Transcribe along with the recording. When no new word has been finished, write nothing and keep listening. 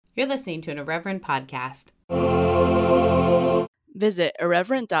You're listening to an Irreverent podcast. Visit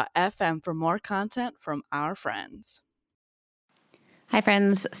irreverent.fm for more content from our friends. Hi,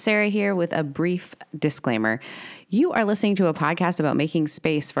 friends. Sarah here with a brief disclaimer. You are listening to a podcast about making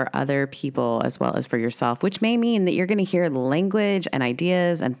space for other people as well as for yourself, which may mean that you're going to hear language and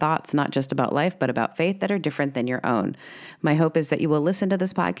ideas and thoughts, not just about life, but about faith that are different than your own. My hope is that you will listen to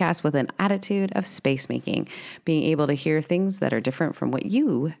this podcast with an attitude of space making, being able to hear things that are different from what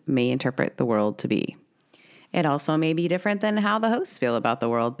you may interpret the world to be. It also may be different than how the hosts feel about the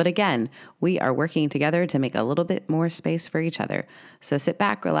world, but again, we are working together to make a little bit more space for each other. So sit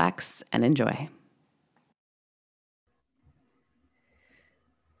back, relax, and enjoy.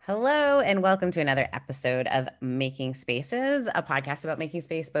 Hello, and welcome to another episode of Making Spaces, a podcast about making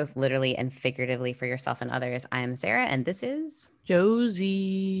space both literally and figuratively for yourself and others. I am Sarah, and this is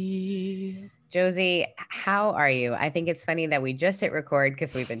Josie. Josie, how are you? I think it's funny that we just hit record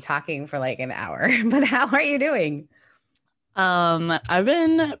because we've been talking for like an hour, but how are you doing? I've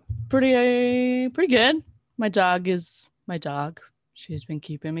been pretty good. My dog is my dog. She's been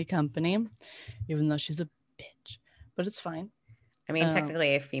keeping me company, even though she's a bitch, but it's fine. I mean,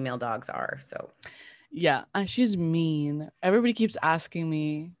 technically female dogs are, so. Yeah, she's mean. Everybody keeps asking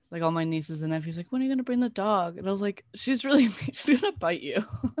me, like all my nieces and nephews, like, when are you going to bring the dog? And I was like, she's really mean. She's going to bite you.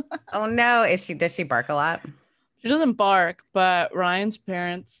 Oh no, does she bark a lot? She doesn't bark, but Ryan's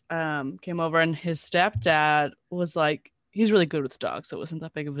parents came over and his stepdad was like, he's really good with dogs, so it wasn't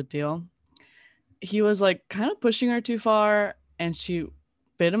that big of a deal. He was like kind of pushing her too far and she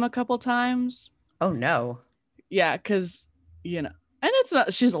bit him a couple times. Oh no. Yeah, because, you know, and it's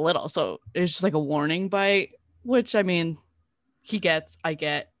not, she's a little, so it's just like a warning bite, which I mean, he gets, I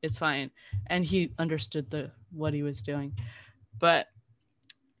get, it's fine. And he understood what he was doing. But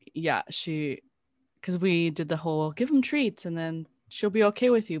yeah, because we did the whole give him treats and then she'll be okay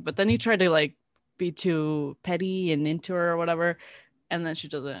with you. But then he tried to like be too petty and into her or whatever. And then she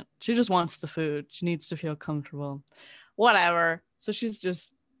doesn't. She just wants the food. She needs to feel comfortable. Whatever. So she's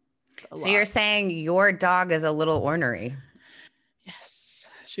just So you're saying your dog is a little ornery? Yes.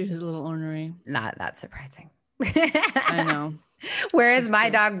 She's a little ornery. Not that surprising. I know. Whereas my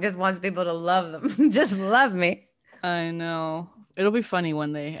dog just wants people to love them. Just love me. I know. It'll be funny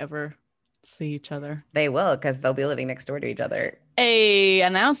when they ever see each other. They will, because they'll be living next door to each other. Hey,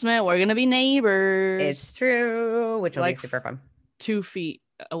 announcement, we're gonna be neighbors. It's true, which will be super fun. 2 feet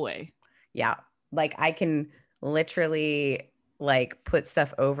away. Yeah, like I can literally like put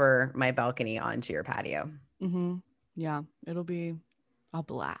stuff over my balcony onto your patio. Mm-hmm. Yeah, it'll be a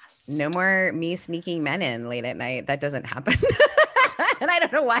blast. No more me sneaking men in late at night. That doesn't happen. And I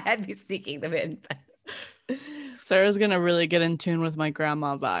don't know why I'd be sneaking them in. Sarah's gonna really get in tune with my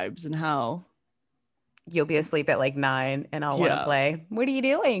grandma vibes and how you'll be asleep at like 9 and I'll want to play. What are you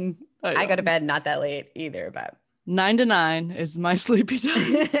doing? I go to bed not that late either, but 9 to 9 is my sleepy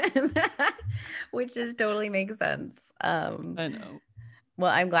time. Which just totally makes sense. I know.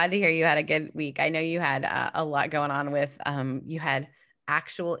 Well, I'm glad to hear you had a good week. I know you had a lot going on with you had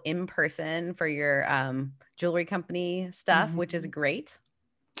actual in-person for your jewelry company stuff, which is great.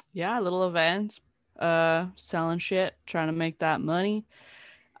 Yeah, little events, selling shit, trying to make that money.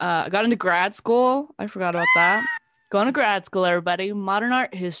 I got into grad school. I forgot about that. Going to grad school, everybody. Modern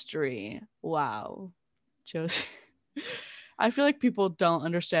art history. Wow. Josie. I feel like people don't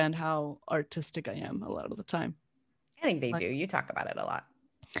understand how artistic I am a lot of the time. I think they do. You talk about it a lot.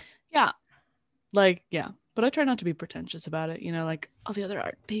 Yeah. Yeah. But I try not to be pretentious about it, you know, like all the other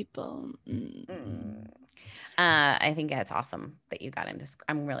art people. I think that's awesome that you got into.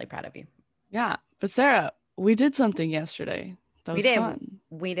 I'm really proud of you. Yeah. But Sarah, we did something yesterday. That was fun.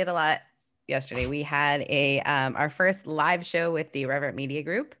 We did a lot yesterday. We had our first live show with the Irreverent Media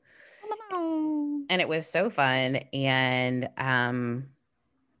Group. And it was so fun and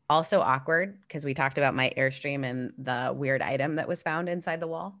also awkward because we talked about my Airstream and the weird item that was found inside the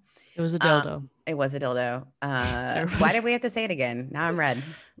wall. It was a dildo. It was a dildo. Why did we have to say it again? Now I'm red.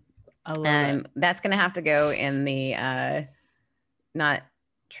 I love it. That's going to have to go in the not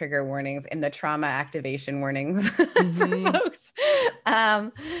trigger warnings, in the trauma activation warnings for folks.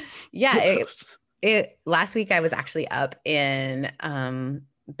 Last week I was actually up in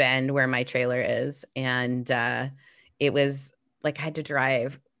Bend where my trailer is, and it was like I had to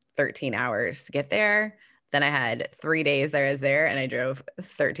drive 13 hours to get there. Then I had 3 days I was there and I drove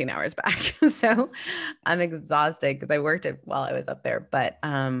 13 hours back. So I'm exhausted because I worked it while I was up there, but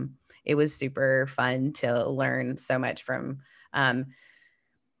it was super fun to learn so much from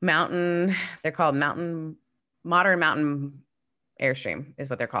they're called modern mountain Airstream is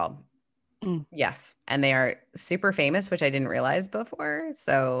what they're called. Mm. Yes. And they are super famous, which I didn't realize before.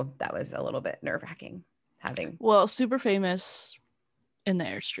 So that was a little bit nerve-wracking having. Well, super famous in the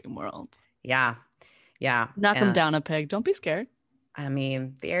Airstream world. Yeah. Yeah. Knock them down a peg. Don't be scared. I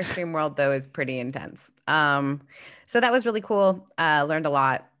mean, the Airstream world, though, is pretty intense. So that was really cool. Learned a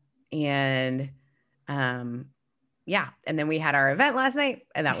lot. And yeah. And then we had our event last night,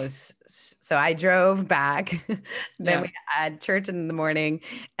 and that was so I drove back. Then we had church in the morning,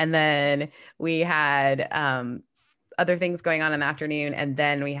 and then we had other things going on in the afternoon. And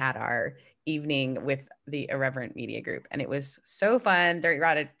then we had our evening with the Irreverent Media Group. And it was so fun. Dirty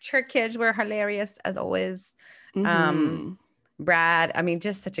Rotted Church kids were hilarious as always. Mm-hmm. Brad, I mean,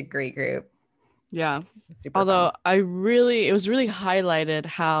 just such a great group. Yeah. Super Although fun. it was really highlighted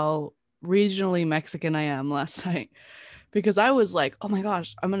how regionally Mexican I am last night, because I was like, oh my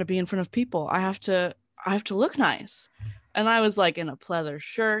gosh, I'm going to be in front of people. I have to look nice. And I was like in a pleather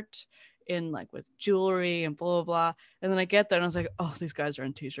shirt, in like with jewelry and blah, blah, blah. And then I get there and I was like, oh, these guys are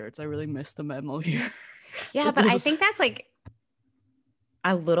in t-shirts. I really missed the memo here. Yeah. But I think that's like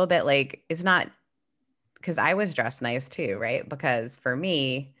a little bit like, it's not, because I was dressed nice too, right? Because for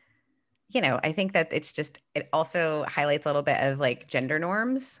me, you know, I think that it also highlights a little bit of like gender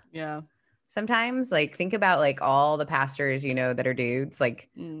norms. Yeah. Sometimes, like, think about like all the pastors, you know, that are dudes, like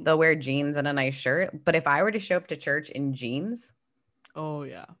they'll wear jeans and a nice shirt. But if I were to show up to church in jeans, oh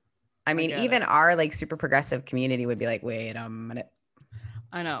yeah. I mean, even our like super progressive community would be like, wait a minute.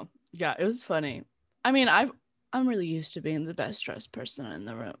 I know. Yeah, it was funny. I mean, I'm really used to being the best dressed person in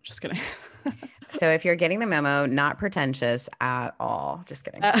the room. Just kidding. So if you're getting the memo, not pretentious at all. Just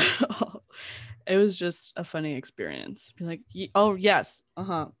kidding. It was just a funny experience. Be like, oh yes,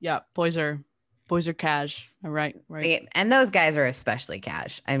 yeah. Boys are cash. Right. And those guys are especially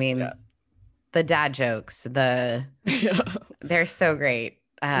cash. I mean, the dad jokes, they're so great.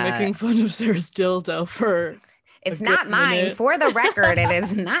 Making fun of Sarah's dildo for. It's not mine. For the record, it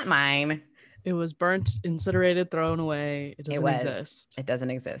is not mine. It was burnt, incinerated, thrown away. It doesn't exist. It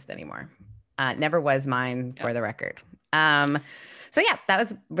doesn't exist anymore. Never was mine, for the record. So yeah, that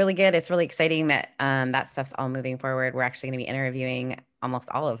was really good. It's really exciting that that stuff's all moving forward. We're actually going to be interviewing almost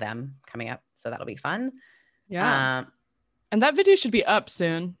all of them coming up, so that'll be fun. Yeah, and that video should be up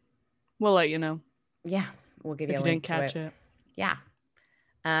soon. We'll let you know. Yeah, we'll give you a didn't link catch to it. it. Yeah.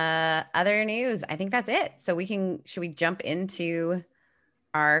 Other news. I think that's it. So should we jump into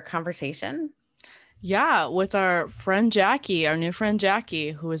our conversation? Yeah, with our friend Jackie, our new friend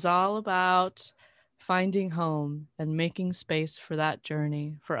Jackie, who is all about finding home and making space for that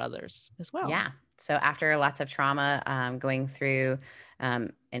journey for others as well. Yeah. So after lots of trauma, going through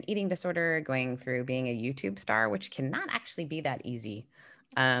an eating disorder, going through being a YouTube star, which cannot actually be that easy.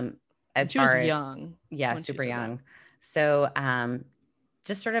 As she far was as young. Yeah, super young. So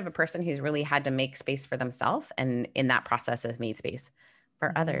just sort of a person who's really had to make space for themselves, and in that process has made space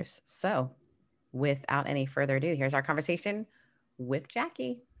for others. So without any further ado, here's our conversation with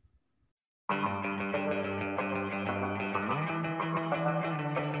Jackie.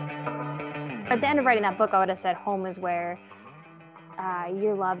 At the end of writing that book, I would have said home is where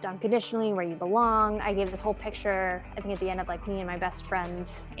you're loved unconditionally, where you belong. I gave this whole picture, I think at the end of like me and my best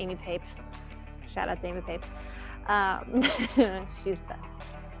friends, Amy Pape. Shout out to Amy Pape. She's the best.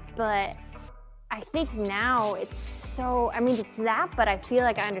 But I think now it's that, but I feel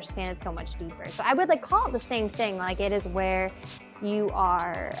like I understand it so much deeper. So I would like call it the same thing. Like it is where you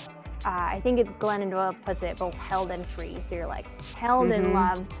are, I think Glennon Doyle puts it, both held and free. So you're like held and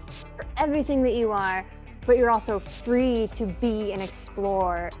loved for everything that you are, but you're also free to be and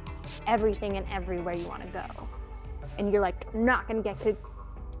explore everything and everywhere you want to go. And you're like not gonna get kicked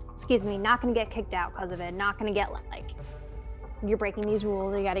out because of it, not gonna get like, you're breaking these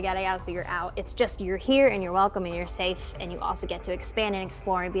rules, you gotta, so you're out. It's just you're here and you're welcome and you're safe, and you also get to expand and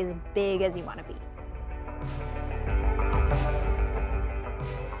explore and be as big as you want to be.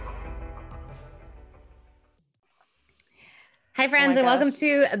 Hi, friends, and welcome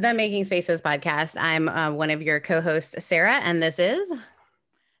to the Making Spaces podcast. I'm one of your co-hosts, Sarah, and this is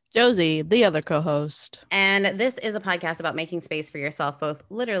Josie, the other co-host. And this is a podcast about making space for yourself, both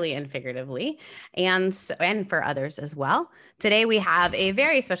literally and figuratively, and for others as well. Today, we have a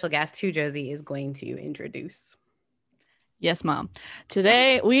very special guest who Josie is going to introduce. Yes, Mom.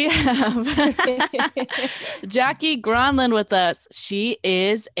 Today, we have Jackie Gronlund with us. She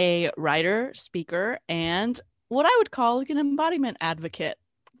is a writer, speaker, and what I would call like an embodiment advocate,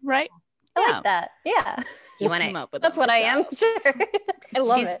 right? I like that. Yeah. You want came to? up with That's it what I am. myself. Sure. I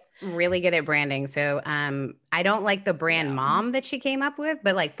love She's it. really good at branding. So I don't like the brand Yeah. mom that she came up with,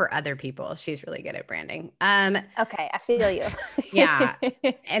 but like for other people, she's really good at branding. Okay, I feel you. Yeah.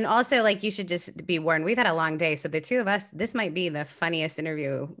 And also, like, you should just be warned, we've had a long day. So the two of us, this might be the funniest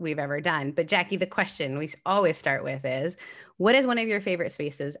interview we've ever done. But Jackie, the question we always start with is, what is one of your favorite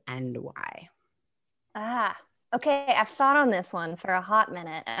spaces and why? Okay. I've thought on this one for a hot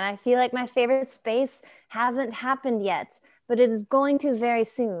minute, and I feel like my favorite space hasn't happened yet, but it is going to very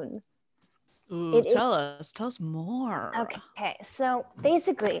soon. Ooh, tell us more. Okay, so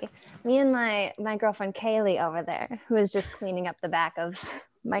basically, me and my girlfriend Kaylee over there, who is just cleaning up the back of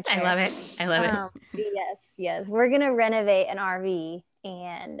my chair. I love it. Yes. We're gonna renovate an RV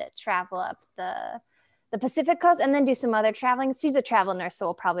and travel up the Pacific coast, and then do some other traveling. She's a travel nurse, so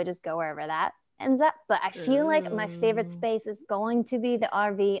we'll probably just go wherever that ends up. But I feel like my favorite space is going to be the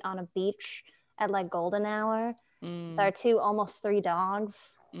RV on a beach at like golden hour. With our almost 3 dogs.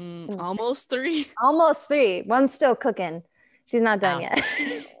 Almost 3. Almost 3. One's still cooking. She's not done yet.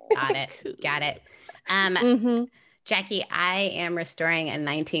 Got it. Jackie, I am restoring a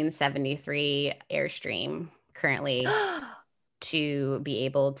 1973 Airstream currently to be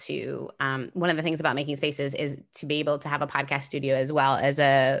able to, one of the things about making spaces is to be able to have a podcast studio as well as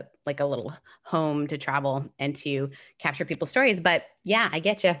a little home to travel and to capture people's stories. But yeah, I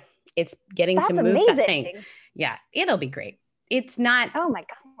get you. It's getting That's to move amazing. that thing. Yeah, it'll be great. It's not. Oh my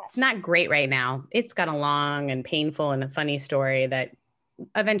God. It's not great right now. It's got a long and painful and a funny story that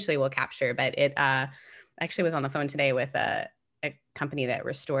eventually we'll capture. But it actually was on the phone today with a company that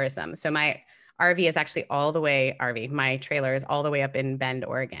restores them. So my RV is actually my trailer is all the way up in Bend,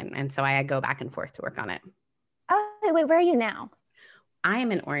 Oregon. And so I go back and forth to work on it. Oh, wait, where are you now? I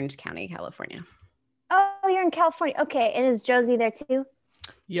am in Orange County, California. Oh, you're in California. Okay. And is Josie there too?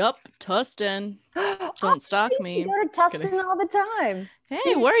 Yup, Tustin. Don't stalk me. You go to Tustin all the time.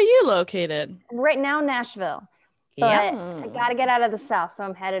 Hey, where are you located? Right now, Nashville. But I got to get out of the South, so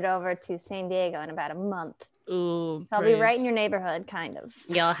I'm headed over to San Diego in about a month. Ooh, I'll be right in your neighborhood, kind of.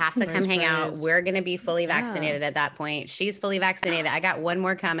 You'll have to come hang out. We're going to be fully vaccinated at that point. She's fully vaccinated. I got one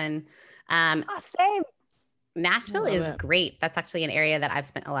more coming. Same. Nashville is great. That's actually an area that I've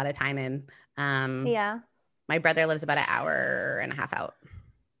spent a lot of time in. Yeah. My brother lives about an hour and a half out.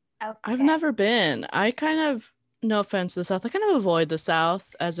 Okay. I've never been. I kind of, no offense to the South, I kind of avoid the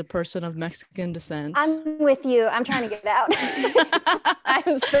South as a person of Mexican descent. I'm with you. I'm trying to get out.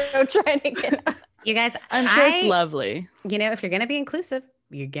 I'm so trying to get out. You guys, I'm sure it's lovely. You know, if you're going to be inclusive,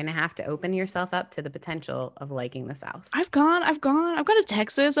 you're going to have to open yourself up to the potential of liking the South. I've gone. I've gone to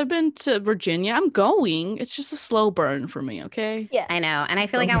Texas. I've been to Virginia. I'm going. It's just a slow burn for me. Okay. Yeah. I know. And I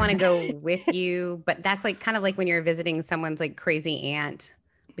feel like I want to go with you, but that's like kind of like when you're visiting someone's like crazy aunt,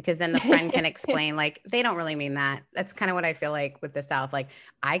 because then the friend can explain, like, they don't really mean that. That's kind of what I feel like with the South. Like,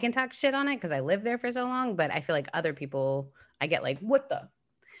 I can talk shit on it because I lived there for so long, but I feel like other people, I get like, what the?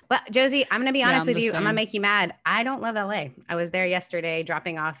 But Josie, I'm going to be honest with you. I'm going to make you mad. I don't love LA. I was there yesterday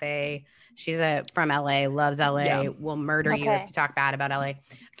dropping off she's from LA, loves LA, will murder you if you talk bad about LA.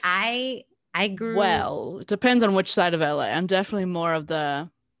 I grew. Well, it depends on which side of LA. I'm definitely more of the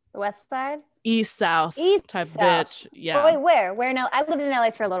West side? East South type bitch. Yeah. Oh, wait, where now? I lived in LA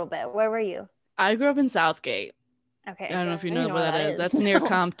for a little bit. Where were you? I grew up in Southgate. Okay. I don't know if you know where that is. That's near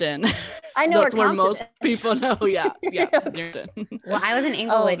Compton. I know That's where most people know. Yeah. Well, I was in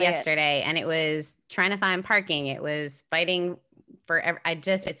Inglewood yesterday, and it was trying to find parking. It was fighting for.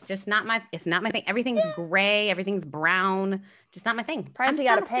 It's just not my. It's not my thing. Everything's gray. Everything's brown. Just not my thing. Price you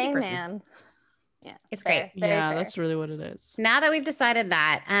gotta pay, man. Yeah, it's great. Yeah, that's really what it is. Now that we've decided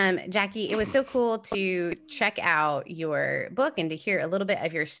that, Jackie, it was so cool to check out your book and to hear a little bit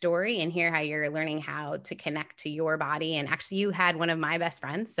of your story and hear how you're learning how to connect to your body. And actually, you had one of my best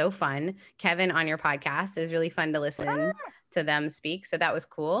friends, so fun, Kevin, on your podcast. It was really fun to listen to them speak. So that was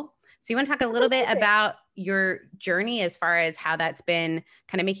cool. So you want to talk a little bit about your journey as far as how that's been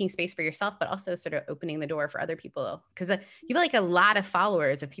kind of making space for yourself, but also sort of opening the door for other people? Because you have like a lot of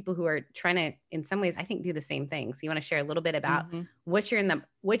followers of people who are trying to, in some ways, I think, do the same thing. So you want to share a little bit about what you're in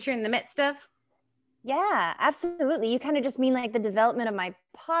the midst of? Yeah, absolutely. You kind of just mean like the development of my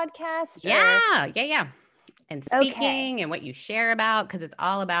podcast? Yeah. And speaking and what you share about, because it's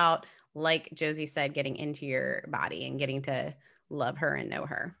all about, like Josie said, getting into your body and getting to love her and know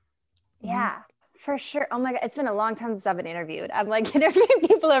her. Yeah, for sure. Oh my God. It's been a long time since I've been interviewed. I'm like interviewing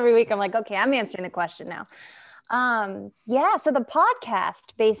people every week. I'm like, okay, I'm answering the question now. So the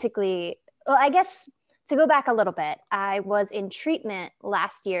podcast basically, well, I guess to go back a little bit, I was in treatment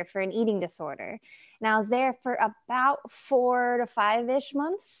last year for an eating disorder. And I was there for about 4 to 5-ish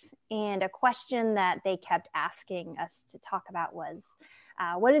months. And a question that they kept asking us to talk about was,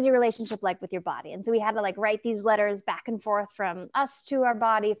 what is your relationship like with your body? And so we had to like write these letters back and forth from us to our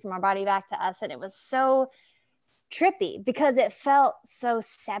body, from our body back to us. And it was so trippy because it felt so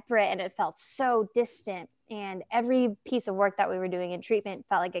separate and it felt so distant. And every piece of work that we were doing in treatment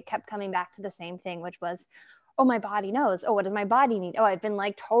felt like it kept coming back to the same thing, which was, oh, my body knows. Oh, what does my body need? Oh, I've been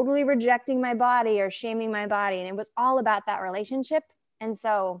like totally rejecting my body or shaming my body. And it was all about that relationship. And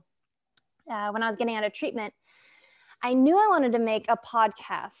so when I was getting out of treatment, I knew I wanted to make a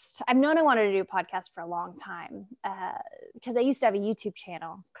podcast. I've known I wanted to do a podcast for a long time because I used to have a YouTube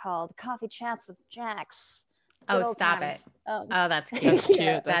channel called Coffee Chats with Jax. Oh, stop times. it. Oh, that's cute. That's cute.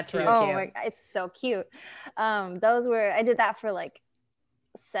 Yeah. That's cute. real Oh cute. my God, it's so cute. I did that for like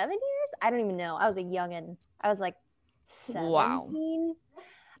 7 years. I don't even know. I was a youngin'. I was like 17. Wow.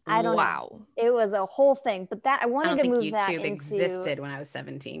 I don't know. It was a whole thing, but that I I wanted don't to think move that YouTube into. existed when I was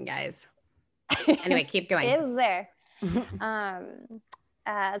 17, guys. Anyway, keep going. It was there.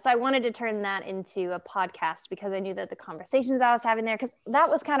 So I wanted to turn that into a podcast because I knew that the conversations I was having there, because that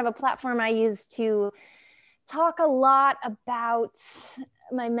was kind of a platform I used to talk a lot about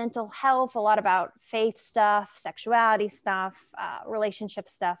my mental health, a lot about faith stuff, sexuality stuff, relationship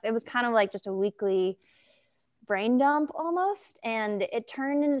stuff. It was kind of like just a weekly brain dump almost. And it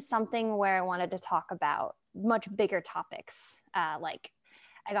turned into something where I wanted to talk about much bigger topics. Like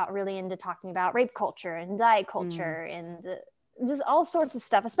I got really into talking about rape culture and diet culture and just all sorts of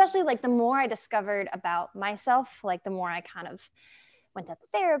stuff, especially like the more I discovered about myself, like the more I kind of went to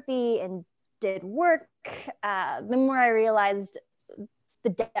therapy and did work, the more I realized the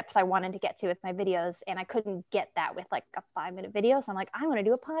depth I wanted to get to with my videos. And I couldn't get that with like a 5-minute video. So I'm like, I want to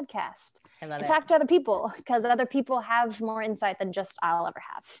do a podcast and talk to other people because other people have more insight than just I'll ever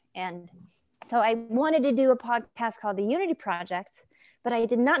have. And so I wanted to do a podcast called The Unity Project, but I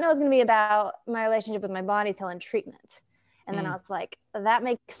did not know it was going to be about my relationship with my body till in treatment. And then I was like, that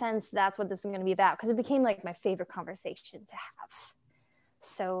makes sense. That's what this is going to be about. Because it became like my favorite conversation to have.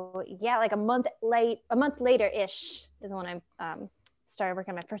 So yeah, like a month later-ish is when I started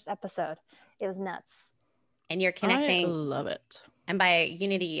working on my first episode. It was nuts. And you're connecting. I love it. And by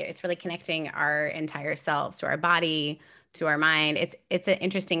unity, it's really connecting our entire selves to our body, to our mind. It's an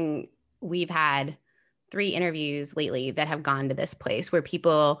interesting, we've had 3 interviews lately that have gone to this place where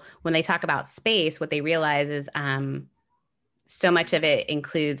people, when they talk about space, what they realize is so much of it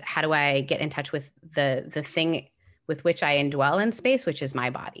includes how do I get in touch with the thing with which I indwell in space, which is my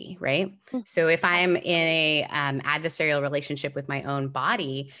body, right? So if I'm in a adversarial relationship with my own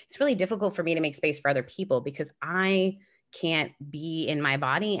body, it's really difficult for me to make space for other people because I can't be in my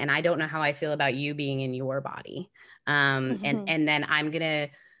body and I don't know how I feel about you being in your body. And then I'm going to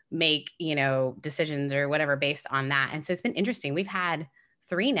make, decisions or whatever based on that. And so it's been interesting. We've had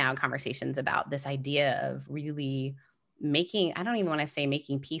 3 now conversations about this idea of really making, I don't even want to say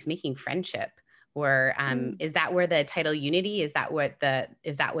making peace, making friendship. Or is that where the title unity, is that what that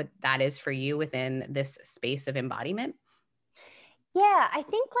is for you within this space of embodiment? Yeah, I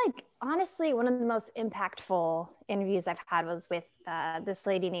think like honestly, one of the most impactful interviews I've had was with this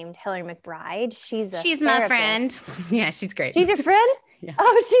lady named Hillary McBride. She's my friend. Yeah, she's great. She's your friend? Yeah.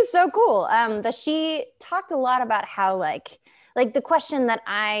 Oh, she's so cool. But she talked a lot about how like the question that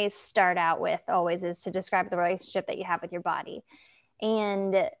I start out with always is to describe the relationship that you have with your body.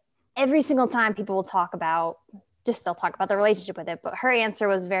 And every single time people will talk about, they'll talk about the relationship with it. But her answer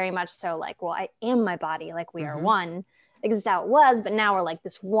was very much so like, well, I am my body. Like we are one. Like this is how it was. But now we're like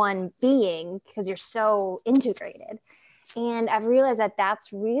this one being because you're so integrated. And I've realized that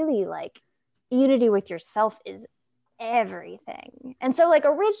that's really like unity with yourself is everything. And so like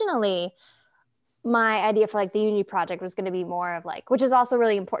originally my idea for like the Unity Project was going to be more of like, which is also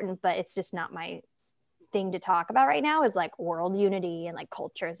really important, but it's just not my thing to talk about right now, is like world unity and like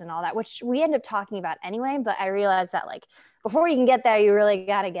cultures and all that, which we end up talking about anyway. But I realized that like before you can get there, you really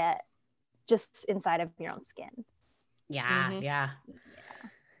got to get just inside of your own skin. Yeah.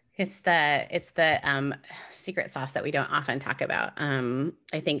 It's the secret sauce that we don't often talk about.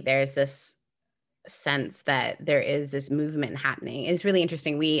 I think there's this sense that there is this movement happening. It's really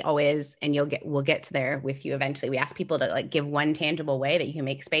interesting. We always, and we'll get to there with you eventually. We ask people to like give one tangible way that you can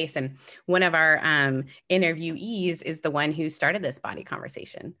make space. And one of our interviewees is the one who started this body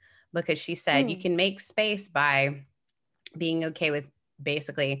conversation because she said you can make space by being okay with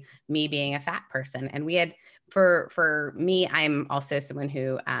basically me being a fat person. And we had, for me, I'm also someone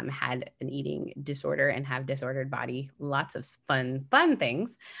who had an eating disorder and have disordered body, lots of fun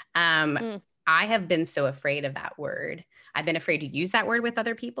things. I have been so afraid of that word. I've been afraid to use that word with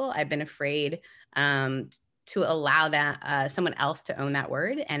other people. I've been afraid to allow that someone else to own that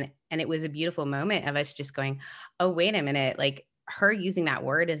word. And it was a beautiful moment of us just going, oh, wait a minute. Like, her using that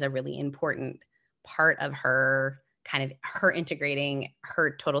word is a really important part of her kind of her integrating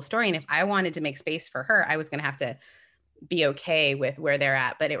her total story. And if I wanted to make space for her, I was going to have to be okay with where they're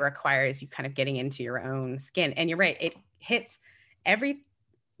at, but it requires you kind of getting into your own skin. And you're right. It hits everything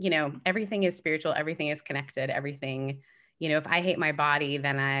is spiritual. Everything is connected. Everything, if I hate my body,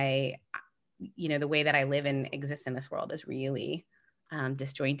 then the way that I live and exist in this world is really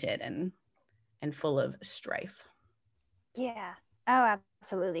disjointed and full of strife. Yeah. Oh,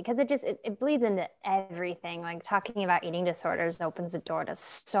 absolutely. Because it bleeds into everything. Like, talking about eating disorders opens the door to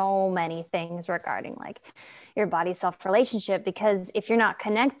so many things regarding like your body self relationship. Because if you're not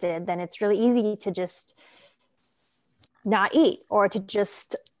connected, then it's really easy to just not eat, or to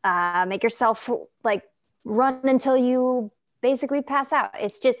just make yourself like run until you basically pass out.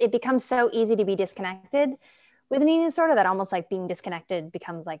 It becomes so easy to be disconnected with an eating disorder that almost like being disconnected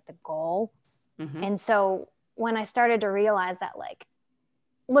becomes like the goal. Mm-hmm. And so when I started to realize that, like,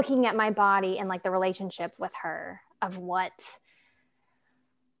 looking at my body and like the relationship with her of what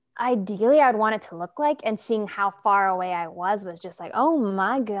ideally I'd want it to look like, and seeing how far away I was just like, oh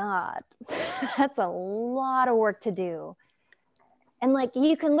my God, that's a lot of work to do. And like,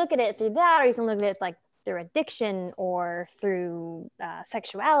 you can look at it through that, or you can look at it like through addiction or through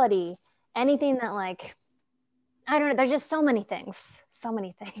sexuality, anything that, like, I don't know. There's just so many things.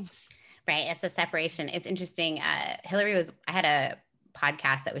 Right. It's a separation. It's interesting. Hillary I had a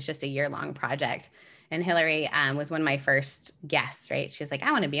podcast that was just a year-long project. And Hillary was one of my first guests, right? She was like,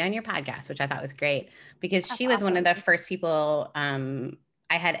 I want to be on your podcast, which I thought was great, because she was awesome. One of the first people I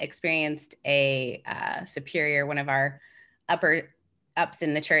had experienced a superior, one of our ups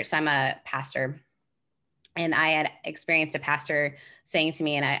in the church. So I'm a pastor. And I had experienced a pastor saying to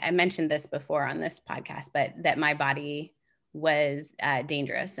me, and I mentioned this before on this podcast, but that my body was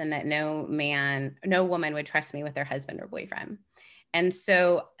dangerous, and that no woman would trust me with their husband or boyfriend. And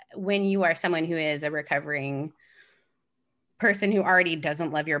so when you are someone who is a recovering person who already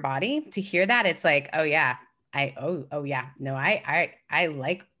doesn't love your body, to hear that, it's like, oh yeah, I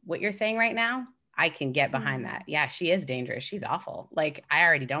like what you're saying right now. I can get behind that. Yeah, she is dangerous. She's awful. Like, I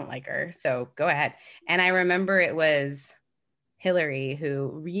already don't like her. So go ahead. And I remember it was Hillary who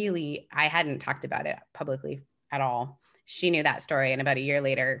really, I hadn't talked about it publicly at all. She knew that story. And about a year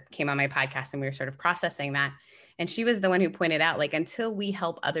later came on my podcast, and we were sort of processing that. And she was the one who pointed out, like, until we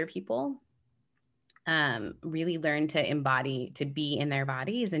help other people really learn to embody, to be in their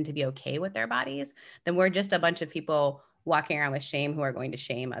bodies and to be okay with their bodies, then we're just a bunch of people walking around with shame who are going to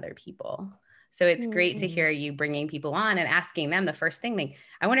shame other people. So it's great to hear you bringing people on and asking them the first thing.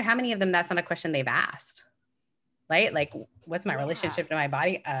 I wonder how many of them that's not a question they've asked, right? Like, what's my relationship to my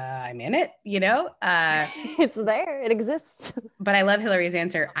body? I'm in it, It's there, it exists. But I love Hillary's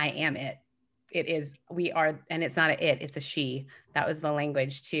answer. I am it. It is, we are, and it's not it's a she. That was the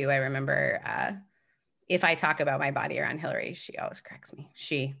language too. I remember if I talk about my body around Hillary, she always corrects me.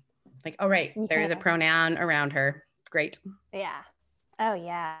 She, like, oh, right, there is a pronoun around her. Great. Yeah. Oh,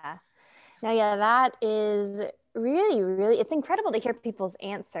 yeah. No, yeah, that is really, really, it's incredible to hear people's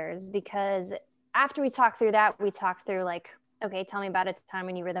answers, because after we talk through that, we talk through like, okay, tell me about a time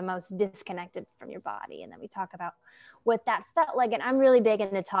when you were the most disconnected from your body. And then we talk about what that felt like. And I'm really big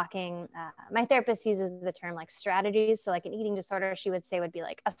into talking. My therapist uses the term like strategies. So like an eating disorder, she would say would be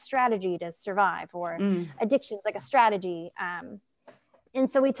like a strategy to survive, or addictions, like a strategy. And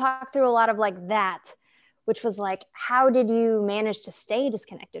so we talk through a lot of like that, which was like, how did you manage to stay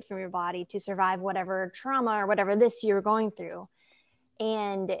disconnected from your body to survive whatever trauma or whatever this you were going through?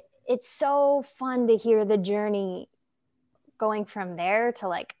 And it's so fun to hear the journey going from there to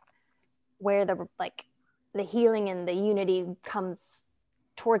like where the healing and the unity comes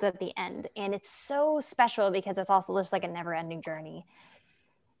towards at the end. And it's so special because it's also just like a never ending journey.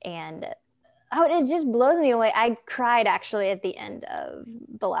 And it just blows me away. I cried actually at the end of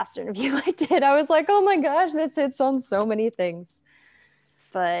the last interview I did. I was like, oh my gosh, that's hits on so many things.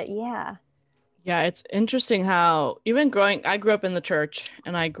 But yeah. Yeah, it's interesting how even I grew up in the church,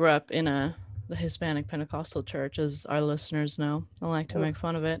 and I grew up in the Hispanic Pentecostal church, as our listeners know. I like to make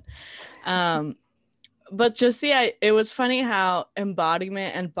fun of it. But just it was funny how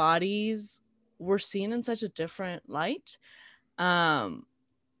embodiment and bodies were seen in such a different light.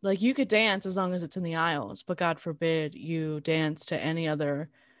 Like, you could dance as long as it's in the aisles, but God forbid you dance to any other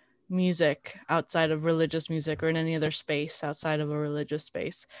music outside of religious music, or in any other space outside of a religious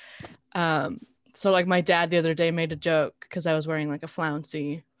space. So like my dad the other day made a joke because I was wearing like a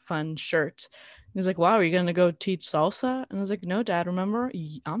flouncy fun shirt. He's like, wow, are you going to go teach salsa? And I was like, no, Dad, remember,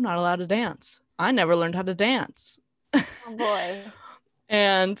 I'm not allowed to dance. I never learned how to dance. Oh boy.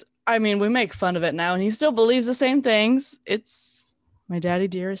 And I mean, we make fun of it now, and he still believes the same things. It's my daddy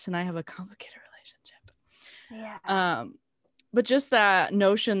dearest and I have a complicated relationship. Yeah. But just that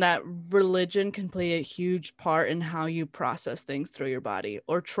notion that religion can play a huge part in how you process things through your body,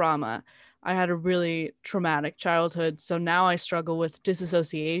 or trauma. I had a really traumatic childhood, so now I struggle with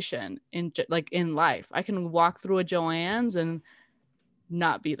disassociation in life. I can walk through a Joann's and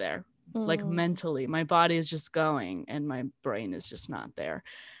not be there. Like mentally, my body is just going and my brain is just not there,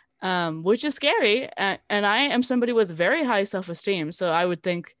 which is scary. And I am somebody with very high self-esteem. So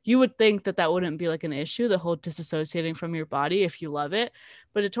you would think that wouldn't be like an issue, the whole disassociating from your body if you love it.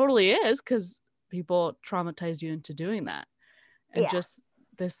 But it totally is, because people traumatize you into doing that. And just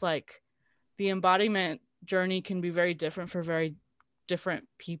this, like, the embodiment journey can be very different for very different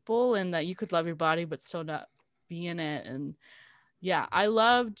people, and that you could love your body but still not be in it. And yeah,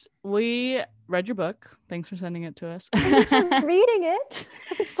 we read your book. Thanks for sending it to us. Reading it.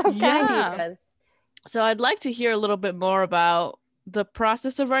 It's so kind of you guys. So I'd like to hear a little bit more about the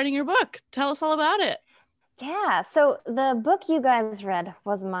process of writing your book. Tell us all about it. Yeah. So the book you guys read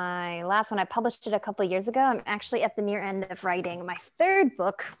was my last one. I published it a couple of years ago. I'm actually at the near end of writing my third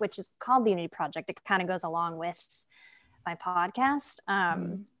book, which is called The Unity Project. It kind of goes along with my podcast.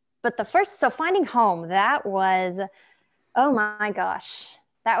 But the first, so Finding Home, that was, oh my gosh,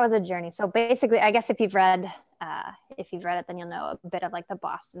 that was a journey. So basically, I guess if you've read it, then you'll know a bit of like the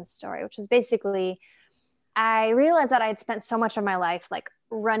Boston story, which was basically, I realized that I had spent so much of my life like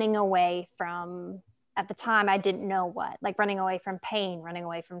running away from, at the time, I didn't know what, like running away from pain, running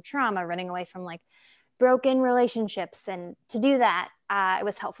away from trauma, running away from like broken relationships. And to do that, it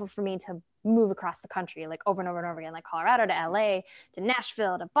was helpful for me to move across the country, like over and over and over again, like Colorado to LA, to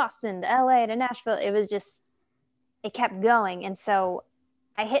Nashville, to Boston, to LA, to Nashville. It was just, it kept going. And so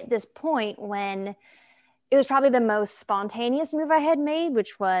I hit this point when it was probably the most spontaneous move I had made,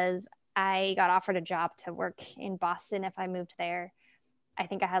 which was I got offered a job to work in Boston if I moved there. I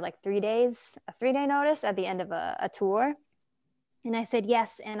think I had like a 3-day notice at the end of a tour. And I said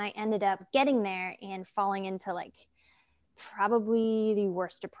yes. And I ended up getting there and falling into like probably the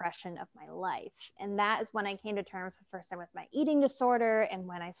worst depression of my life. And that is when I came to terms for the first time with my eating disorder, and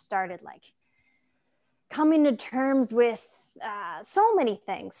when I started like coming to terms with so many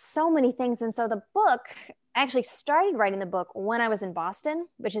things. And so the book, I actually started writing the book when I was in Boston,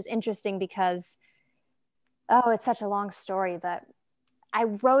 which is interesting because, it's such a long story, but I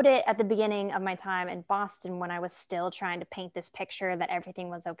wrote it at the beginning of my time in Boston when I was still trying to paint this picture that everything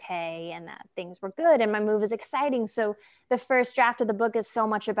was okay and that things were good and my move is exciting. So the first draft of the book is so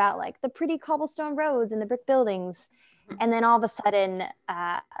much about like the pretty cobblestone roads and the brick buildings. And then all of a sudden,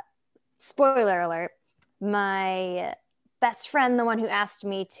 spoiler alert, my best friend, the one who asked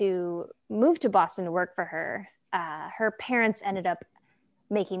me to move to Boston to work for her, her parents ended up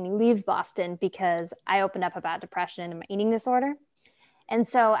making me leave Boston because I opened up about depression and my eating disorder. And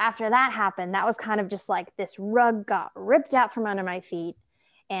so after that happened, that was kind of just like this rug got ripped out from under my feet.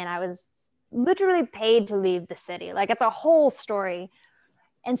 And I was literally paid to leave the city. Like, it's a whole story.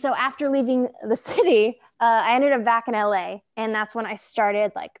 And so after leaving the city, I ended up back in LA. And that's when I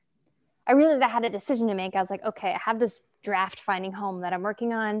started, like, I realized I had a decision to make. I was like, okay, I have this draft Finding Home that I'm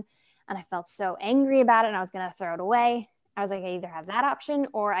working on. And I felt so angry about it and I was going to throw it away. I was like, I either have that option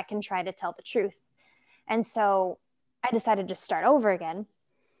or I can try to tell the truth. And so I decided to start over again.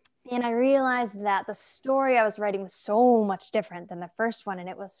 And I realized that the story I was writing was so much different than the first one. And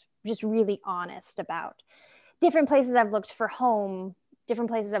it was just really honest about different places I've looked for home, different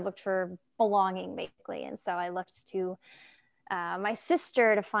places I've looked for belonging, basically. And so I looked to my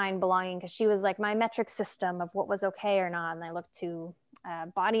sister to find belonging because she was like my metric system of what was okay or not. And I looked to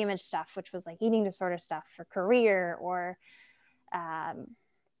body image stuff, which was like eating disorder stuff, for career, or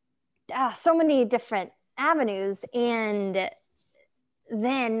so many different avenues. And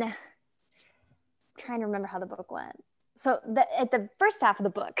then I'm trying to remember how the book went. So at the first half of the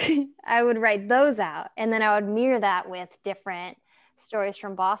book, I would write those out, and then I would mirror that with different stories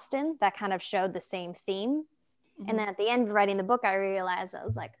from Boston that kind of showed the same theme. Mm-hmm. And then at the end of writing the book, I realized, I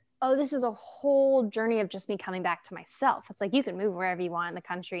was like, oh, this is a whole journey of just me coming back to myself. It's like, you can move wherever you want in the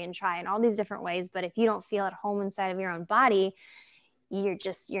country and try in all these different ways, but if you don't feel at home inside of your own body, you're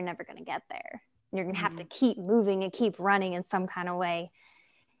never going to get there. You're going to have to keep moving and keep running in some kind of way.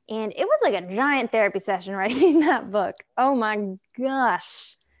 And it was like a giant therapy session writing that book. Oh my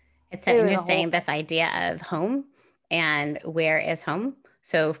gosh. It's so interesting, this idea of home and where is home.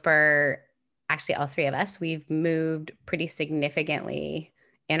 So for actually all three of us, we've moved pretty significantly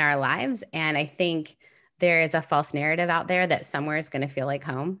in our lives. And I think there is a false narrative out there that somewhere is going to feel like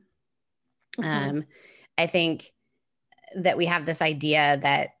home. I think that we have this idea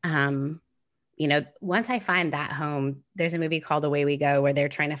that, once I find that home, there's a movie called Away We Go where they're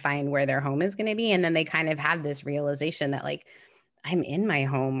trying to find where their home is going to be. And then they kind of have this realization that like, I'm in my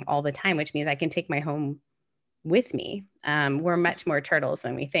home all the time, which means I can take my home with me. We're much more turtles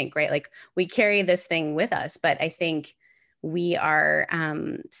than we think, right? Like we carry this thing with us, but I think we are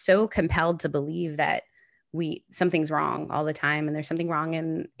so compelled to believe that something's wrong all the time. And there's something wrong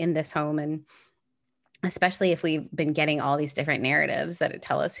in this home. And especially if we've been getting all these different narratives that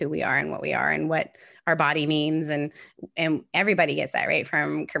tell us who we are and what our body means. And everybody gets that, right?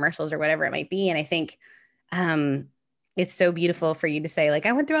 From commercials or whatever it might be. And I think it's so beautiful for you to say, like,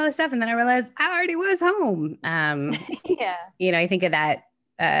 I went through all this stuff and then I realized I already was home. Yeah. I think of that,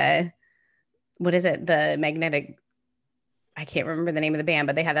 what is it? The Magnetic, I can't remember the name of the band,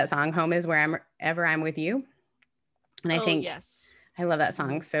 but they have that song, Home is Wherever I'm With You. And I think, yes. I love that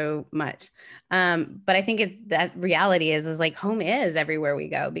song so much. But I think that reality is like home is everywhere we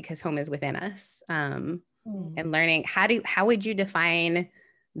go because home is within us. And learning how would you define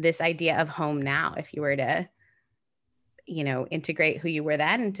this idea of home now if you were to, integrate who you were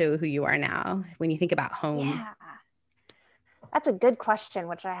then into who you are now when you think about home? Yeah. That's a good question,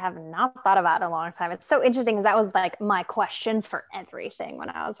 which I have not thought about in a long time. It's so interesting because that was like my question for everything when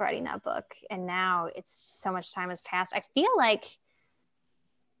I was writing that book. And now it's so much time has passed. I feel like,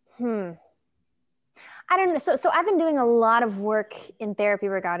 I don't know. So I've been doing a lot of work in therapy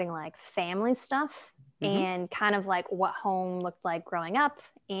regarding like family stuff and kind of like what home looked like growing up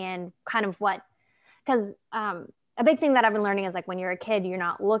and kind of because a big thing that I've been learning is like when you're a kid, you're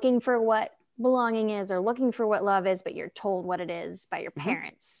not looking for what belonging is or looking for what love is, but you're told what it is by your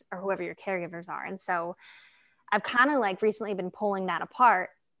parents or whoever your caregivers are. And so I've kind of like recently been pulling that apart,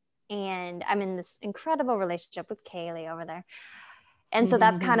 and I'm in this incredible relationship with Kaylee over there. And so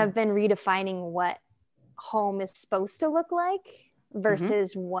that's kind of been redefining what home is supposed to look like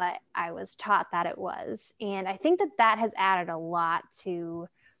versus what I was taught that it was. And I think that has added a lot to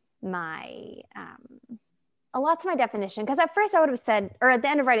my definition. Because at first I would have said, or at the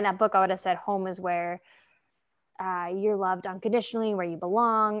end of writing that book, I would have said home is where you're loved unconditionally, where you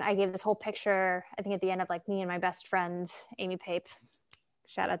belong. I gave this whole picture, I think at the end of like me and my best friend, Amy Pape.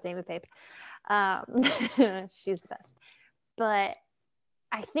 Shout out to Amy Pape. She's the best. But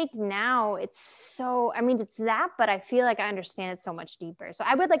I think now it's that, but I feel like I understand it so much deeper. So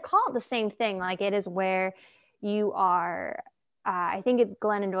I would like call it the same thing. Like it is where you are, I think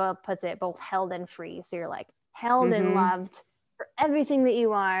Glennon Doyle puts it, both held and free. So you're like held and loved for everything that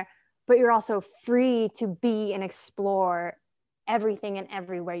you are, but you're also free to be and explore everything and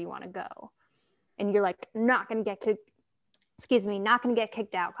everywhere you want to go. And you're like, not going to get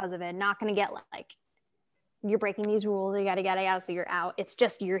kicked out because of it. Not going to get like, you're breaking these rules, you gotta, so you're out. It's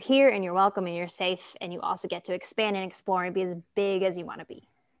just, you're here and you're welcome and you're safe. And you also get to expand and explore and be as big as you want to be.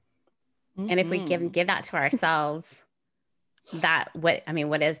 And if we give that to ourselves,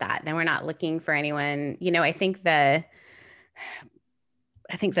 what is that? Then we're not looking for anyone. I think the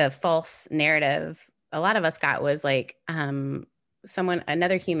false narrative a lot of us got was like,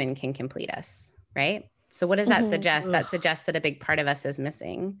 another human can complete us, right? So what does that suggest? That suggests that a big part of us is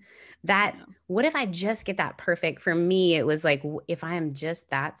missing. What if I just get that perfect? For me, it was like, if I am just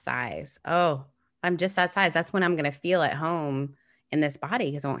that size, I'm just that size, that's when I'm going to feel at home in this body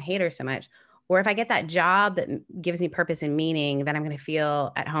because I won't hate her so much. Or if I get that job that gives me purpose and meaning, then I'm going to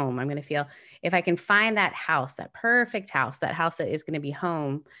feel at home. I'm going to feel, if I can find that house, that perfect house, that house that is going to be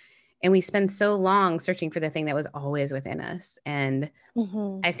home. And we spend so long searching for the thing that was always within us. And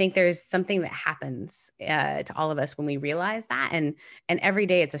I think there's something that happens to all of us when we realize that. And every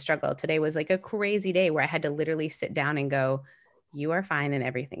day it's a struggle. Today was like a crazy day where I had to literally sit down and go, you are fine and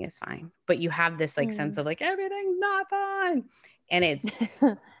everything is fine. But you have this like sense of like, everything's not fine. And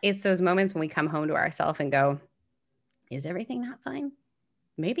it's those moments when we come home to ourselves and go, is everything not fine?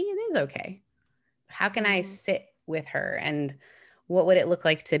 Maybe it is okay. How can I sit with her? And what would it look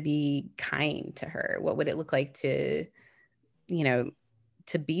like to be kind to her? What would it look like to,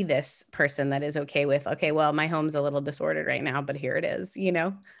 to be this person that is okay with, okay, well, my home's a little disordered right now, but here it is,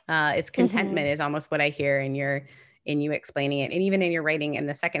 it's contentment is almost what I hear in you explaining it. And even in your writing in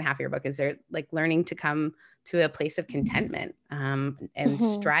the second half of your book, is there like learning to come to a place of contentment and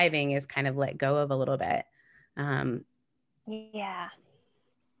striving is kind of let go of a little bit. Yeah.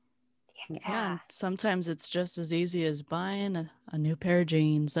 Sometimes it's just as easy as buying a new pair of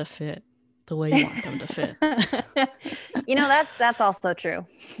jeans that fit the way you want them to fit. That's also true.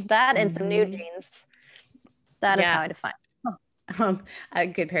 That and some new jeans. That is how I define it. A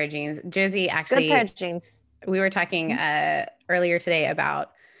good pair of jeans. Josie, Good actually, pair of jeans. we were talking earlier today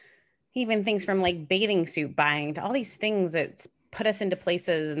about even things from like bathing suit buying to all these things that put us into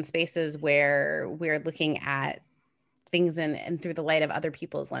places and spaces where we're looking at things and through the light of other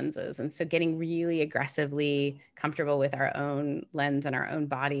people's lenses. And so getting really aggressively comfortable with our own lens and our own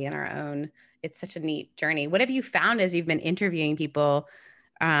body and our own, it's such a neat journey. What have you found as you've been interviewing people?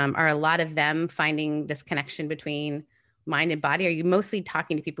 Are a lot of them finding this connection between mind and body? Are you mostly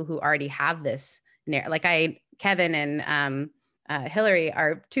talking to people who already have this? Like Kevin and Hillary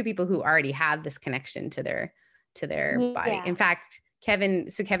are two people who already have this connection to their body. Yeah. In fact, Kevin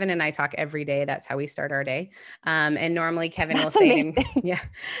and I talk every day. That's how we start our day. And normally Kevin will say to me,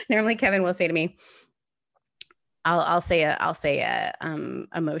 normally Kevin will say to me, I'll say a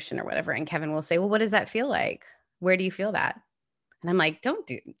emotion or whatever. And Kevin will say, well, what does that feel like? Where do you feel that? And I'm like, I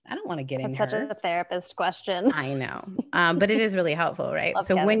don't want to get in That's such a therapist question. I know. But it is really helpful, right? Love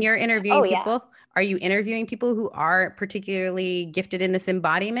So Kevin. when you're interviewing people, are you interviewing people who are particularly gifted in this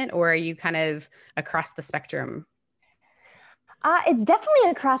embodiment, or are you kind of across the spectrum? It's definitely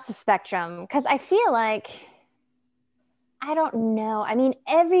across the spectrum, because I feel like, I don't know. I mean,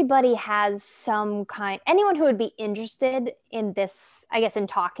 everybody has some kind, anyone who would be interested in this, I guess, in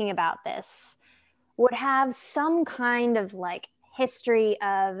talking about this, would have some kind of like history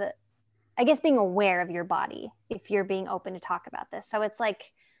of, I guess, being aware of your body if you're being open to talk about this. So it's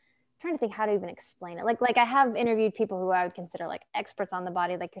like, I'm trying to think how to even explain it. Like I have interviewed people who I would consider like experts on the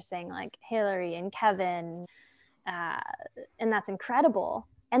body, like you're saying, like Hillary and Kevin, and that's incredible.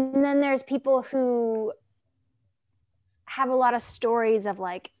 And then there's people who have a lot of stories of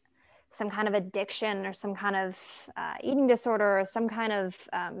like some kind of addiction or some kind of eating disorder or some kind of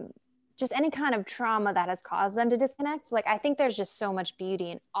just any kind of trauma that has caused them to disconnect. Like, I think there's just so much beauty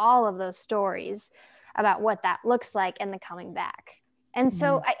in all of those stories about what that looks like and the coming back. And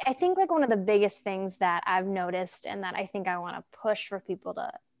so I think like one of the biggest things that I've noticed and that I think I want to push for people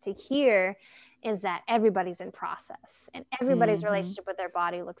to hear is that everybody's in process and everybody's relationship with their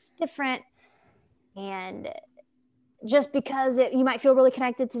body looks different. And just because you might feel really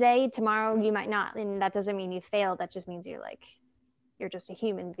connected today, tomorrow you might not. And that doesn't mean you failed. That just means you're just a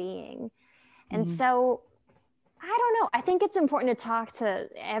human being. And so I don't know. I think it's important to talk to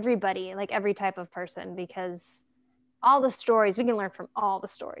everybody, like every type of person, because all the stories, we can learn from all the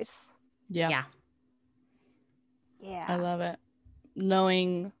stories. Yeah. Yeah. I love it.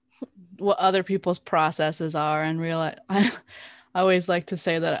 Knowing what other people's processes are and realize, I always like to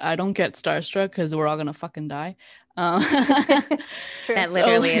say that I don't get starstruck because we're all going to fucking die. That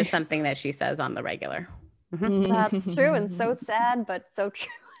literally is something that she says on the regular. That's true. And so sad, but so true.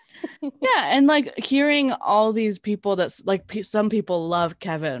 Yeah. And like hearing all these people that's like, some people love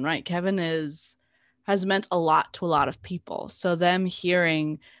Kevin, right? Kevin has meant a lot to a lot of people. So them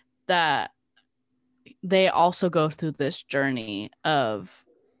hearing that they also go through this journey of,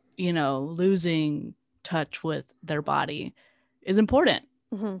 losing touch with their body is important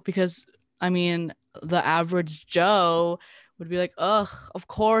because, I mean, the average Joe would be like, ugh, of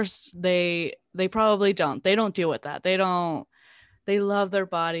course they probably don't. They don't deal with that. They love their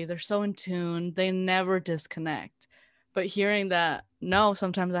body. They're so in tune. They never disconnect. But hearing that, no,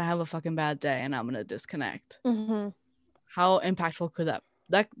 sometimes I have a fucking bad day and I'm going to disconnect. How impactful could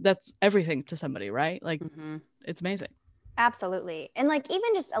that's everything to somebody, right? Like it's amazing. Absolutely. And like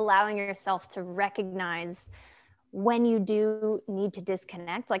even just allowing yourself to recognize when you do need to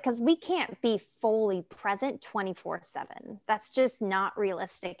disconnect, like, because we can't be fully present 24/7. That's just not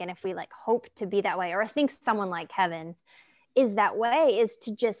realistic. And if we like hope to be that way, or I think someone like Kevin is that way, is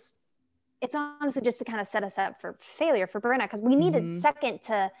to just, it's honestly just to kind of set us up for failure, for burnout, because we need a second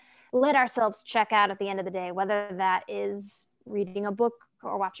to let ourselves check out at the end of the day, whether that is reading a book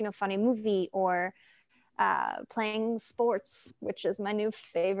or watching a funny movie or playing sports, which is my new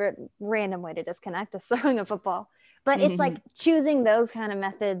favorite random way to disconnect, is throwing a football. But it's like choosing those kind of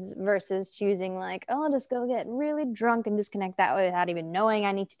methods versus choosing like, oh, I'll just go get really drunk and disconnect that way without even knowing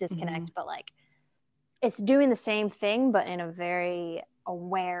I need to disconnect. But like, it's doing the same thing, but in a very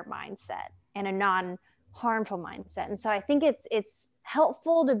aware mindset and a non-harmful mindset. And so I think it's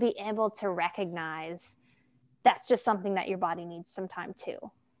helpful to be able to recognize that's just something that your body needs some time too.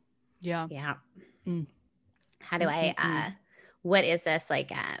 Yeah. How do I, what is this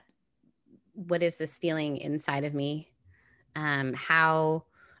like, what is this feeling inside of me? How,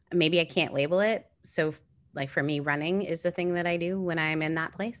 maybe I can't label it. So like for me, running is the thing that I do when I'm in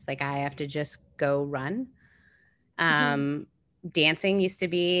that place. Like I have to just go run. Dancing used to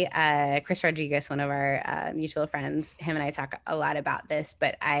be, Chris Rodriguez, one of our mutual friends, him and I talk a lot about this,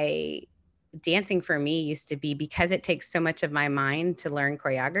 but I dancing for me used to be, because it takes so much of my mind to learn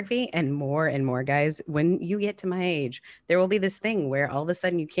choreography, and more guys, when you get to my age, there will be this thing where all of a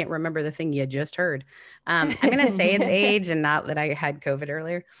sudden you can't remember the thing you just heard. I'm going to say it's age and not that I had COVID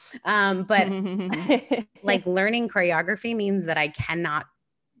earlier. But like learning choreography means that I cannot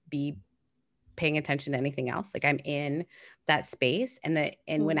be paying attention to anything else. Like I'm in that space, and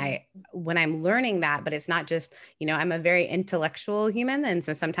when I'm learning that, but it's not just, I'm a very intellectual human. And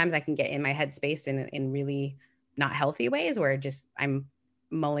so sometimes I can get in my head space in really not healthy ways, where just I'm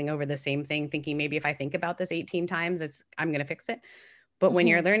mulling over the same thing, thinking maybe if I think about this 18 times, I'm going to fix it. But when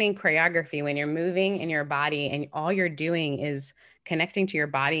you're learning choreography, when you're moving in your body and all you're doing is connecting to your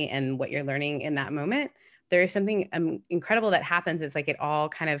body and what you're learning in that moment, there is something incredible that happens. It's like it all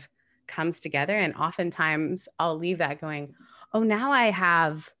kind of comes together. And oftentimes I'll leave that going, oh, now I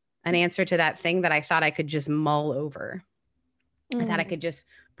have an answer to that thing that I thought I could just mull over. I thought I could just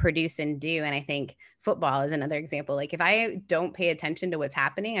produce and do. And I think football is another example. Like if I don't pay attention to what's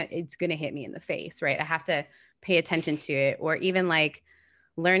happening, it's going to hit me in the face, right? I have to pay attention to it. Or even like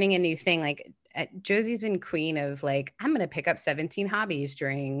learning a new thing. Like Josie's been queen of like, I'm going to pick up 17 hobbies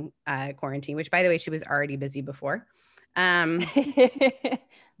during quarantine, which by the way, she was already busy before.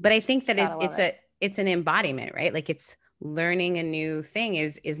 But I think that it's an embodiment, right? Like it's learning a new thing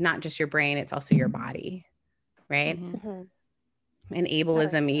is not just your brain, it's also your body, right? And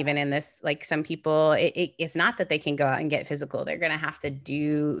ableism, even in this, like some people, it's not that they can go out and get physical. They're going to have to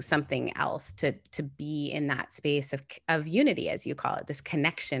do something else to be in that space of unity, as you call it, this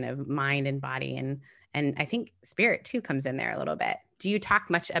connection of mind and body. And I think spirit too comes in there a little bit. Do you talk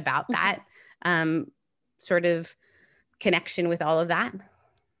much about that sort of connection with all of that?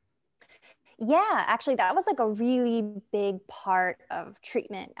 Yeah, actually, that was like a really big part of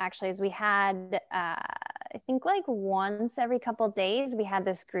treatment, actually, is we had, I think like once every couple of days, we had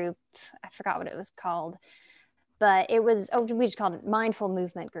this group. I forgot what it was called, but it was, we just called it mindful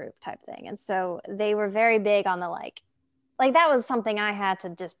movement group type thing. And so they were very big on the like that was something I had to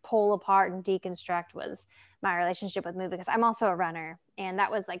just pull apart and deconstruct, was my relationship with moving, because I'm also a runner. And that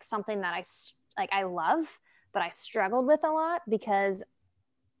was like something that I love, but I struggled with a lot, because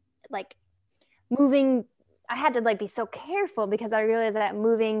like moving, I had to like be so careful, because I realized that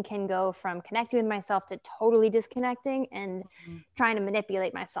moving can go from connecting with myself to totally disconnecting and trying to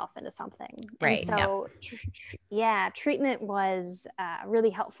manipulate myself into something. Right. And so treatment was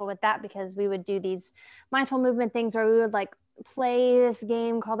really helpful with that, because we would do these mindful movement things where we would like play this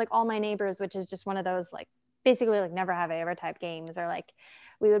game called like All My Neighbors, which is just one of those like basically like never have I ever type games, or like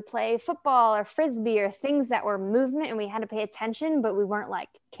we would play football or frisbee or things that were movement, and we had to pay attention, but we weren't like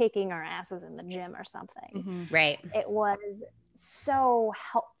kicking our asses in the gym or something. Right. It was so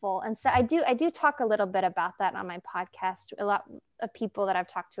helpful. And so I do talk a little bit about that on my podcast. A lot of people that I've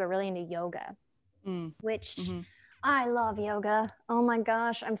talked to are really into yoga, which I love yoga. Oh my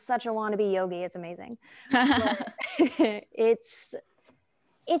gosh, I'm such a wannabe yogi. It's amazing. It's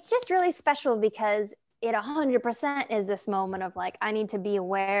just really special, because it 100% is this moment of like, I need to be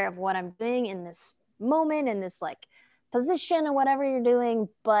aware of what I'm doing in this moment, in this like position or whatever you're doing.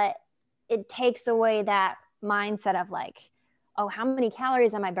 But it takes away that mindset of like, oh, how many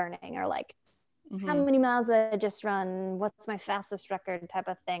calories am I burning? Or like, how many miles did I just run? What's my fastest record type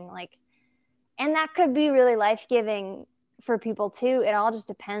of thing? Like, and that could be really life-giving for people too. It all just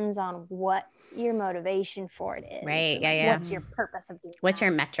depends on what your motivation for it is. Right. Yeah. What's your purpose of doing What's that?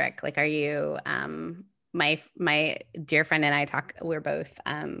 your metric? Like, are you, my dear friend and I we were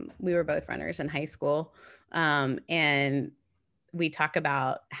both runners in high school. And we talk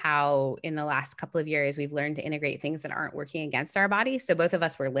about how in the last couple of years, we've learned to integrate things that aren't working against our body. So both of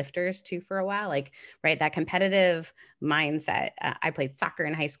us were lifters too for a while, like, right. That competitive mindset. I played soccer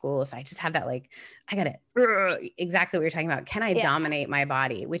in high school. So I just have that, like, I got it. Exactly what you're talking about. Can I dominate my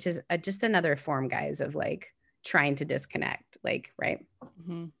body? Which is just another form, guys, of like trying to disconnect, like, right.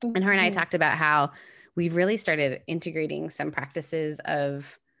 And her and I talked about how we've really started integrating some practices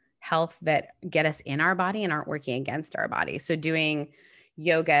of health that get us in our body and aren't working against our body. So doing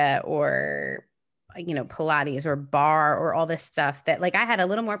yoga or, Pilates or bar or all this stuff that, like, I had a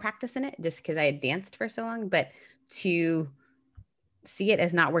little more practice in it just because I had danced for so long, but to see it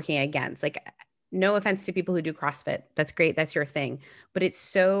as not working against, like, no offense to people who do CrossFit. That's great. That's your thing. But it's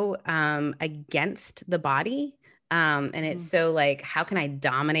so against the body. And it's so like, how can I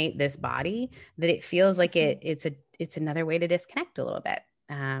dominate this body, that it feels like it's another way to disconnect a little bit.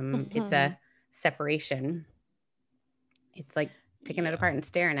 It's a separation. It's like taking it apart and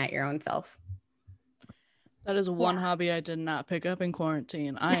staring at your own self. That is one hobby I did not pick up in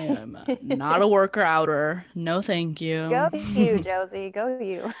quarantine. I am not a worker outer. No, thank you. Go you, Josie. Go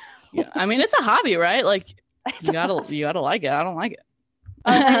you. Yeah, I mean, it's a hobby, right? Like you gotta like it. I don't like it.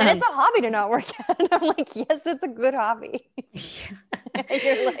 And it's a hobby to not work out. And I'm like, yes, it's a good hobby.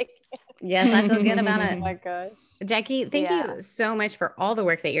 You're like, yes, I feel good about oh it. my gosh. Jackie, thank Yeah. you so much for all the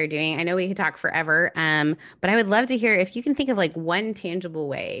work that you're doing. I know we could talk forever, but I would love to hear if you can think of like one tangible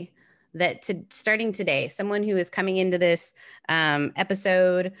way that starting today, someone who is coming into this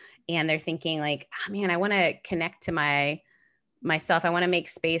episode and they're thinking like, oh, man, I want to connect to myself. I want to make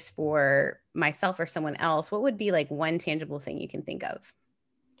space for myself or someone else. What would be like one tangible thing you can think of?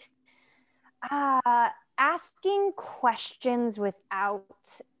 Asking questions without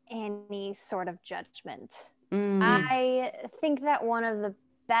any sort of judgment. I think that one of the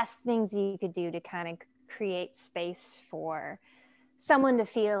best things you could do to kind of create space for someone to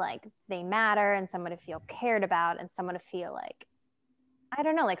feel like they matter and someone to feel cared about and someone to feel like, I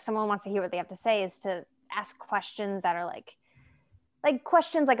don't know, like someone wants to hear what they have to say is to ask questions that are like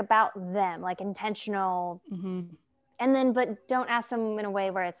questions like about them, like intentional. Mm-hmm. And then, but don't ask them in a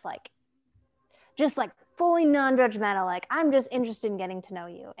way where it's like, just like fully non-judgmental, like I'm just interested in getting to know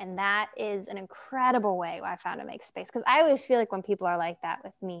you. And that is an incredible way I found to make space. Because I always feel like when people are like that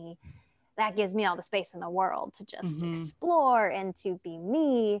with me, that gives me all the space in the world to just explore and to be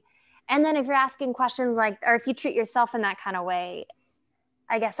me. And then if you're asking questions like, or if you treat yourself in that kind of way,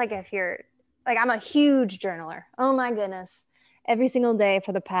 I guess like if you're like, I'm a huge journaler. Oh my goodness. Every single day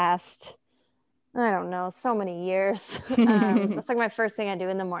for the past, I don't know, so many years. That's like my first thing I do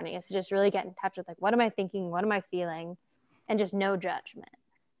in the morning is to just really get in touch with like, what am I thinking? What am I feeling? And just no judgment.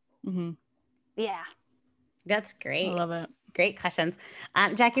 Mm-hmm. Yeah. That's great. I love it. Great questions.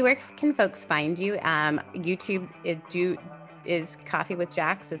 Jackie, where can folks find you? YouTube is Coffee with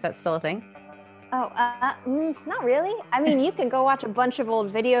Jax. Is that still a thing? Oh, not really. I mean, you can go watch a bunch of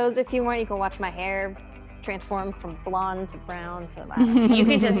old videos if you want. You can watch my hair transform from blonde to brown to you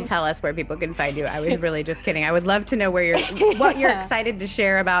can just tell us where people can find you. I was really just kidding. I would love to know what you're excited to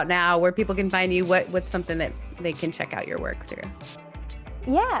share about now, where people can find you, what's something that they can check out your work through.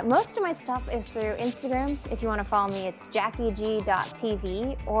 Yeah, most of my stuff is through Instagram. If you want to follow me, it's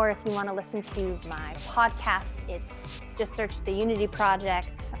jackieg.tv. Or if you want to listen to my podcast, it's just search the Unity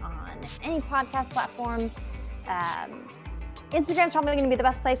Project on any podcast platform. Instagram's probably going to be the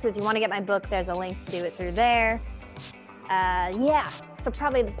best place. If you want to get my book, there's a link to do it through there. So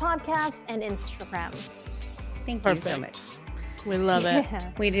probably the podcast and Instagram. Thank you so much. We love it.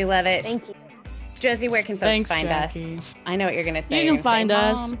 We do love it. Thank you. Josie, where can folks find Jackie. us? I know what you're going to say. You can find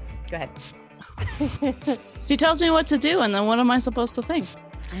us. Go ahead. She tells me what to do, and then what am I supposed to think?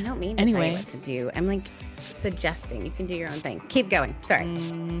 I don't mean to tell you what to do. I'm like suggesting. You can do your own thing. Keep going. Sorry.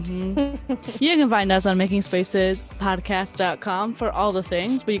 You can find us on makingspacesPodcast.com for all the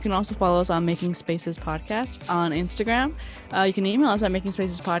things, but you can also follow us on Making Spaces Podcast on Instagram. You can email us at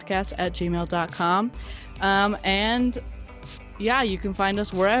makingspacespodcast@gmail.com. And yeah, you can find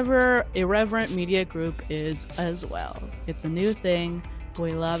us wherever Irreverent Media Group is as well. It's a new thing.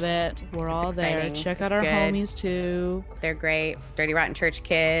 We love it. We're all exciting. there. Check out our homies too. They're great. Dirty Rotten Church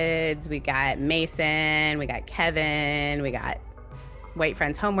Kids. We got Mason. We got Kevin. We got White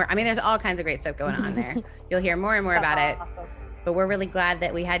Friends Homework. I mean, there's all kinds of great stuff going on there. You'll hear more and more about it. But we're really glad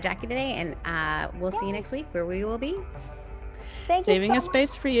that we had Jackie today, and we'll see you next week where we will be. Thank Saving you a so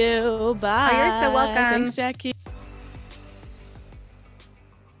space for you. Bye. Oh, you're so welcome. Thanks, Jackie.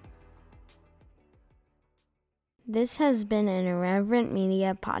 This has been an Irreverent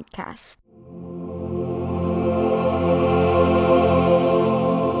Media podcast.